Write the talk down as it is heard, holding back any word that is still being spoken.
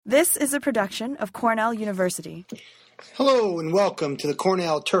This is a production of Cornell University. Hello and welcome to the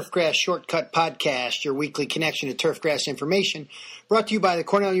Cornell Turfgrass ShortCUTT podcast, your weekly connection to turfgrass information, brought to you by the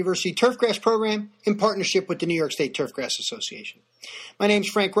Cornell University Turfgrass Program in partnership with the New York State Turfgrass Association. My name is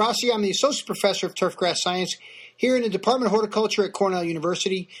Frank Rossi. I'm the Associate Professor of Turfgrass Science here in the Department of Horticulture at Cornell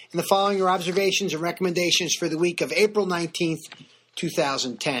University, and the following are observations and recommendations for the week of April 19th,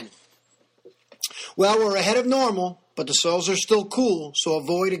 2010. Well, we're ahead of normal, but the soils are still cool, so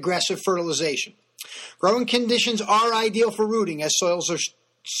avoid aggressive fertilization. Growing conditions are ideal for rooting as soils are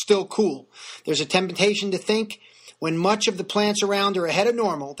still cool. There's a temptation to think when much of the plants around are ahead of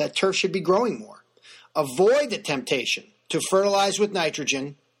normal that turf should be growing more. Avoid the temptation to fertilize with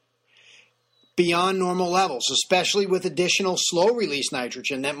nitrogen beyond normal levels, especially with additional slow-release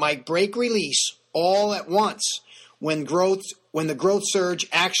nitrogen that might break release all at once when the growth surge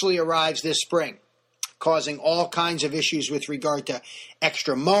actually arrives this spring, causing all kinds of issues with regard to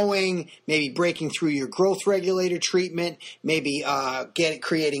extra mowing, maybe breaking through your growth regulator treatment, maybe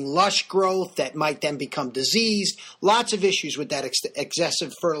creating lush growth that might then become diseased. Lots of issues with that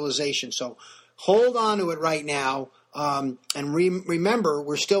excessive fertilization. So hold on to it right now, and remember,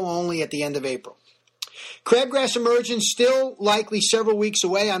 we're still only at the end of April. Crabgrass emergence still likely several weeks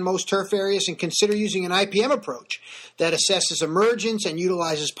away on most turf areas, and consider using an IPM approach that assesses emergence and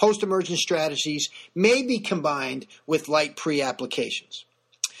utilizes post-emergence strategies may be combined with light pre-applications.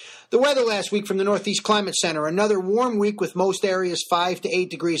 The weather last week from the Northeast Climate Center, another warm week with most areas 5 to 8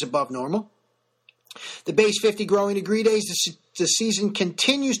 degrees above normal. The base 50 growing degree days, the season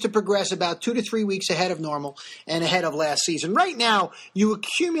continues to progress about 2 to 3 weeks ahead of normal and ahead of last season. Right now, you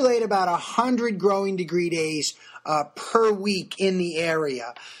accumulate about 100 growing degree days per week in the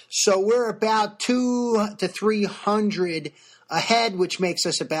area. So we're about 200 to 300 ahead, which makes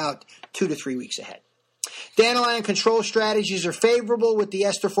us about 2 to 3 weeks ahead. Dandelion control strategies are favorable with the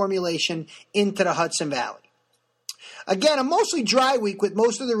ester formulation into the Hudson Valley. Again, a mostly dry week with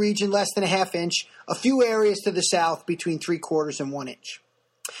most of the region less than a half inch, a few areas to the south between 3/4 and 1 inch.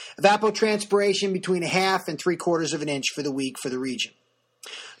 Evapotranspiration between a half and 3/4 of an inch for the week for the region.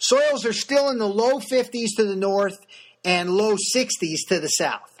 Soils are still in the low 50s to the north and low 60s to the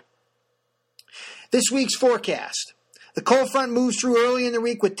south. This week's forecast. The cold front moves through early in the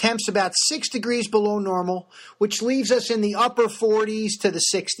week with temps about 6 degrees below normal, which leaves us in the upper 40s to the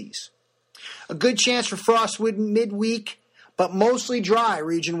 60s. A good chance for frost midweek, but mostly dry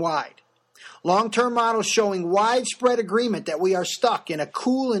region-wide. Long-term models showing widespread agreement that we are stuck in a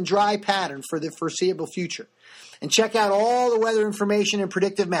cool and dry pattern for the foreseeable future. And check out all the weather information and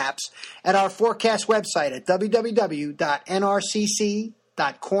predictive maps at our forecast website at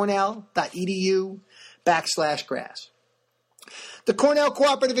www.nrcc.cornell.edu/grass. The Cornell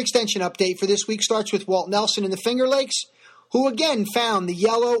Cooperative Extension update for this week starts with Walt Nelson in the Finger Lakes, who again found the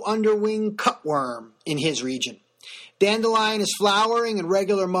yellow underwing cutworm in his region. Dandelion is flowering and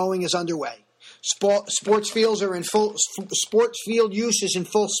regular mowing is underway. Sports field use is in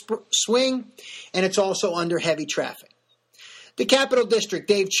full swing, and it's also under heavy traffic. The Capital District,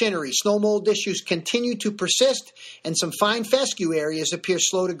 Dave Chinnery, snow mold issues continue to persist, and some fine fescue areas appear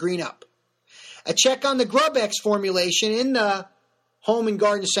slow to green up. A check on the GrubX formulation in the home and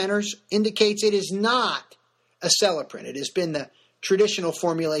garden centers indicates it is not a Aceleprint. It has been the traditional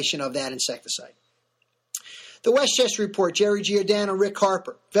formulation of that insecticide. The Westchester Report, Jerry Giordano, Rick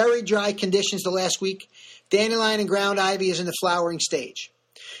Harper. Very dry conditions the last week. Dandelion and ground ivy is in the flowering stage.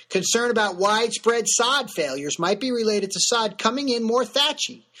 Concern about widespread sod failures might be related to sod coming in more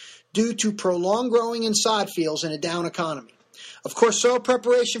thatchy due to prolonged growing in sod fields in a down economy. Of course, soil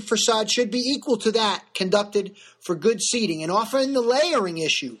preparation for sod should be equal to that conducted for good seeding, and often the layering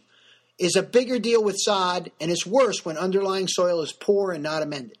issue is a bigger deal with sod and is worse when underlying soil is poor and not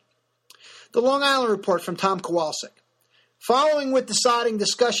amended. The Long Island Report from Tom Kowalczyk. Following with the sodding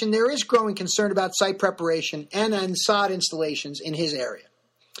discussion, there is growing concern about site preparation and sod installations in his area.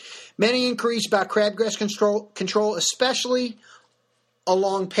 Many inquiries about crabgrass control, especially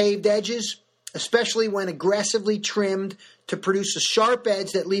along paved edges, especially when aggressively trimmed to produce a sharp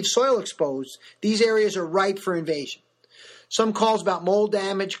edge that leaves soil exposed. These areas are ripe for invasion. Some calls about mold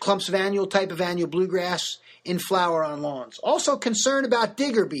damage, clumps of type of annual bluegrass in flower on lawns. Also concerned about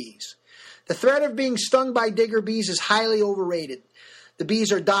digger bees. The threat of being stung by digger bees is highly overrated. The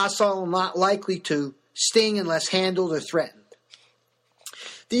bees are docile and not likely to sting unless handled or threatened.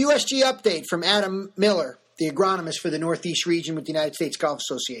 The USG update from Adam Miller, the agronomist for the Northeast region with the United States Golf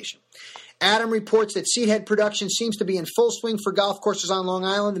Association. Adam reports that seedhead production seems to be in full swing for golf courses on Long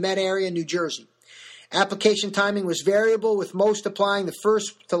Island, the Met area, and New Jersey. Application timing was variable, with most applying the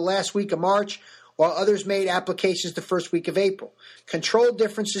first to the last week of March, while others made applications the first week of April. Control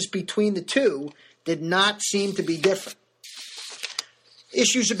differences between the two did not seem to be different.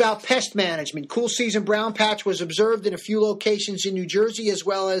 Issues about pest management. Cool season brown patch was observed in a few locations in New Jersey, as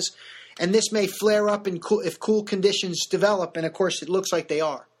well as, and this may flare up if cool conditions develop, and of course it looks like they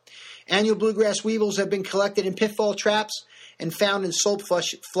are. Annual bluegrass weevils have been collected in pitfall traps and found in soap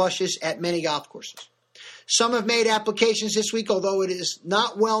flushes at many golf courses. Some have made applications this week, although it is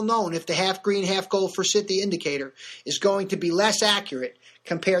not well known if the half-green, half-gold forsythia indicator is going to be less accurate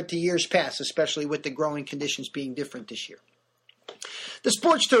compared to years past, especially with the growing conditions being different this year. The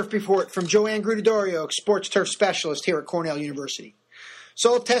Sports Turf Report from Joanne Grudidorio, Sports Turf Specialist here at Cornell University.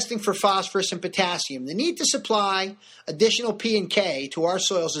 Soil testing for phosphorus and potassium. The need to supply additional P and K to our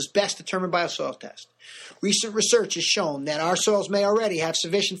soils is best determined by a soil test. Recent research has shown that our soils may already have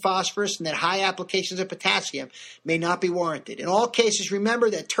sufficient phosphorus and that high applications of potassium may not be warranted. In all cases, remember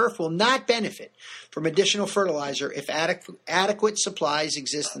that turf will not benefit from additional fertilizer if adequate supplies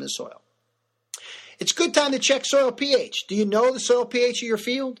exist in the soil. It's a good time to check soil pH. Do you know the soil pH of your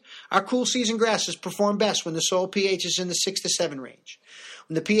field? Our cool season grasses perform best when the soil pH is in the 6 to 7 range.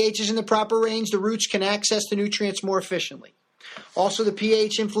 When the pH is in the proper range, the roots can access the nutrients more efficiently. Also, the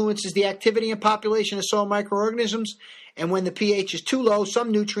pH influences the activity and population of soil microorganisms, and when the pH is too low,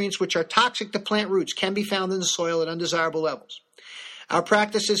 some nutrients which are toxic to plant roots can be found in the soil at undesirable levels. Our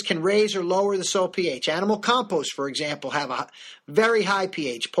practices can raise or lower the soil pH. Animal compost, for example, have a very high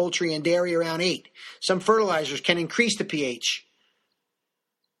pH, poultry and dairy around 8. Some fertilizers can increase the pH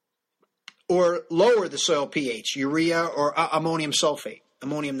or lower the soil pH, urea or ammonium sulfate,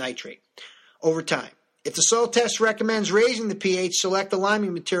 ammonium nitrate, over time. If the soil test recommends raising the pH, select the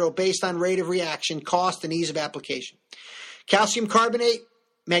liming material based on rate of reaction, cost, and ease of application. Calcium carbonate,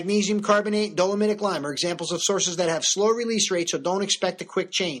 magnesium carbonate, dolomitic lime are examples of sources that have slow release rates, so don't expect a quick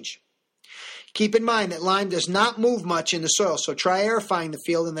change. Keep in mind that lime does not move much in the soil, so try aerifying the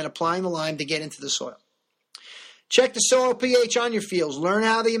field and then applying the lime to get into the soil. Check the soil pH on your fields. Learn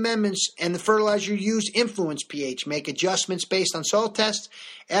how the amendments and the fertilizer you use influence pH. Make adjustments based on soil tests.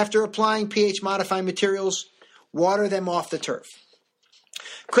 After applying pH-modifying materials, water them off the turf.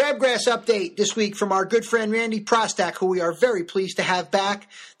 Crabgrass update this week from our good friend Randy Prostak, who we are very pleased to have back.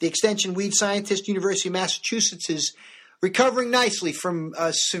 The extension weed scientist, University of Massachusetts, is recovering nicely from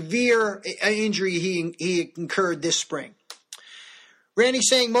a severe injury he incurred this spring. Randy's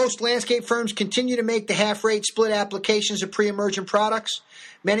saying most landscape firms continue to make the half-rate split applications of pre-emergent products.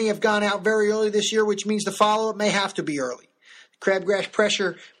 Many have gone out very early this year, which means the follow-up may have to be early. Crabgrass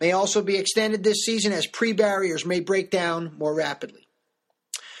pressure may also be extended this season as pre-barriers may break down more rapidly.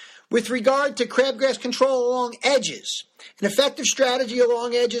 With regard to crabgrass control along edges, an effective strategy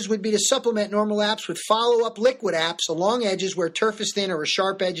along edges would be to supplement normal apps with follow-up liquid apps along edges where turf is thin or a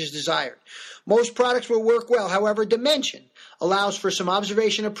sharp edge is desired. Most products will work well. However, Dimension allows for some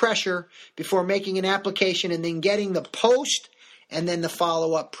observation of pressure before making an application and then getting the post and then the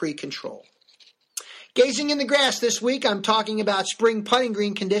follow-up pre-control. Gazing in the grass this week, I'm talking about spring putting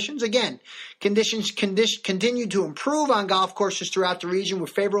green conditions. Again, conditions continue to improve on golf courses throughout the region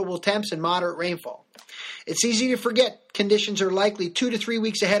with favorable temps and moderate rainfall. It's easy to forget conditions are likely 2 to 3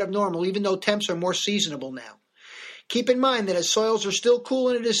 weeks ahead of normal, even though temps are more seasonable now. Keep in mind that as soils are still cool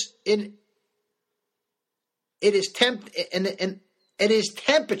and it is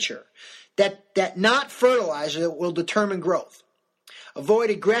temperature that not fertilizer that will determine growth. Avoid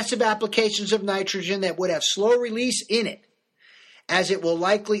aggressive applications of nitrogen that would have slow release in it, as it will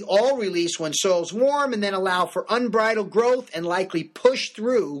likely all release when soil's warm and then allow for unbridled growth and likely push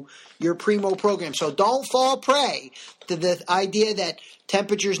through your primo program. So don't fall prey to the idea that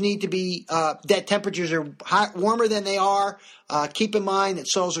temperatures need to be that temperatures are warmer than they are. Keep in mind that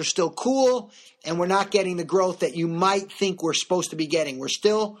soils are still cool and we're not getting the growth that you might think we're supposed to be getting. We're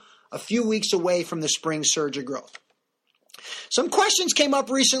still a few weeks away from the spring surge of growth. Some questions came up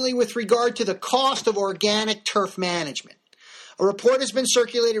recently with regard to the cost of organic turf management. A report has been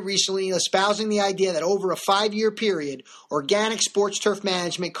circulated recently espousing the idea that over a 5-year period, organic sports turf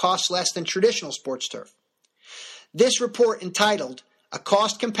management costs less than traditional sports turf. This report, entitled A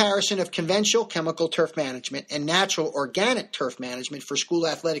Cost Comparison of Conventional Chemical Turf Management and Natural Organic Turf Management for School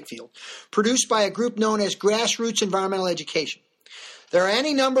Athletic Field, produced by a group known as Grassroots Environmental Education. There are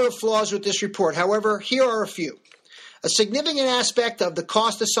any number of flaws with this report. However, here are a few. A significant aspect of the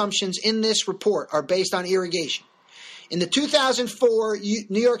cost assumptions in this report are based on irrigation. In the 2004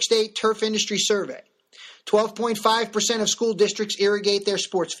 New York State Turf Industry Survey, 12.5% of school districts irrigate their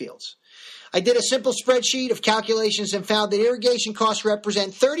sports fields. I did a simple spreadsheet of calculations and found that irrigation costs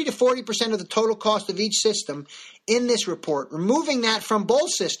represent 30 to 40% of the total cost of each system in this report. Removing that from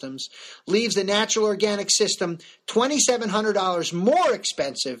both systems leaves the natural organic system $2,700 more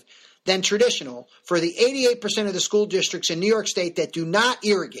expensive than traditional for the 88% of the school districts in New York State that do not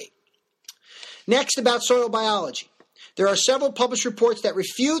irrigate. Next, about soil biology. There are several published reports that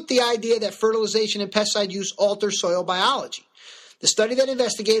refute the idea that fertilization and pesticide use alters soil biology. The study that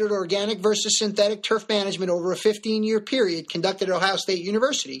investigated organic versus synthetic turf management over a 15-year period conducted at Ohio State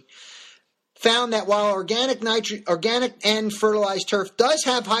University found that while organic and fertilized turf does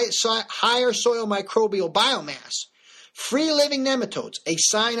have higher soil microbial biomass, free-living nematodes, a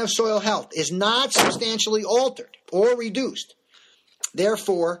sign of soil health, is not substantially altered or reduced.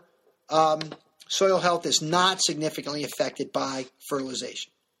 Therefore, soil health is not significantly affected by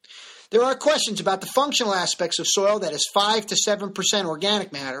fertilization. There are questions about the functional aspects of soil that is 5 to 7%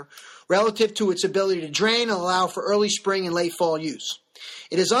 organic matter relative to its ability to drain and allow for early spring and late fall use.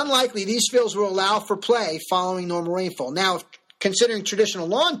 It is unlikely these fields will allow for play following normal rainfall. Now, if considering traditional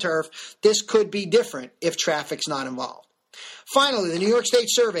lawn turf, this could be different if traffic's not involved. Finally, the New York State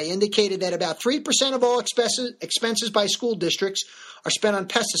survey indicated that about 3% of all expenses by school districts are spent on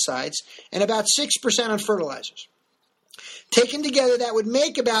pesticides and about 6% on fertilizers. Taken together, that would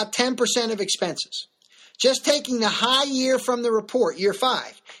make about 10% of expenses. Just taking the high year from the report, year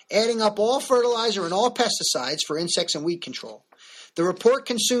 5, adding up all fertilizer and all pesticides for insects and weed control, the report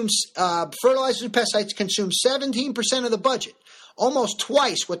consumes, fertilizers and pesticides consume 17% of the budget, almost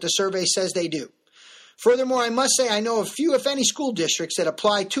twice what the survey says they do. Furthermore, I must say I know of few, if any, school districts that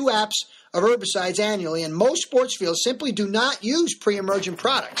apply 2 apps of herbicides annually, and most sports fields simply do not use pre-emergent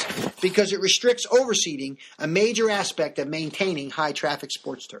products because it restricts overseeding, a major aspect of maintaining high-traffic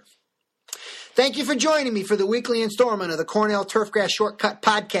sports turf. Thank you for joining me for the weekly installment of the Cornell Turfgrass Shortcut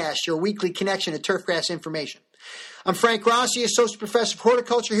Podcast, your weekly connection to turfgrass information. I'm Frank Rossi, Associate Professor of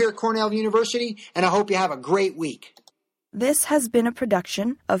Horticulture here at Cornell University, and I hope you have a great week. This has been a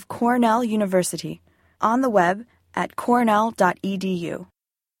production of Cornell University, on the web at cornell.edu.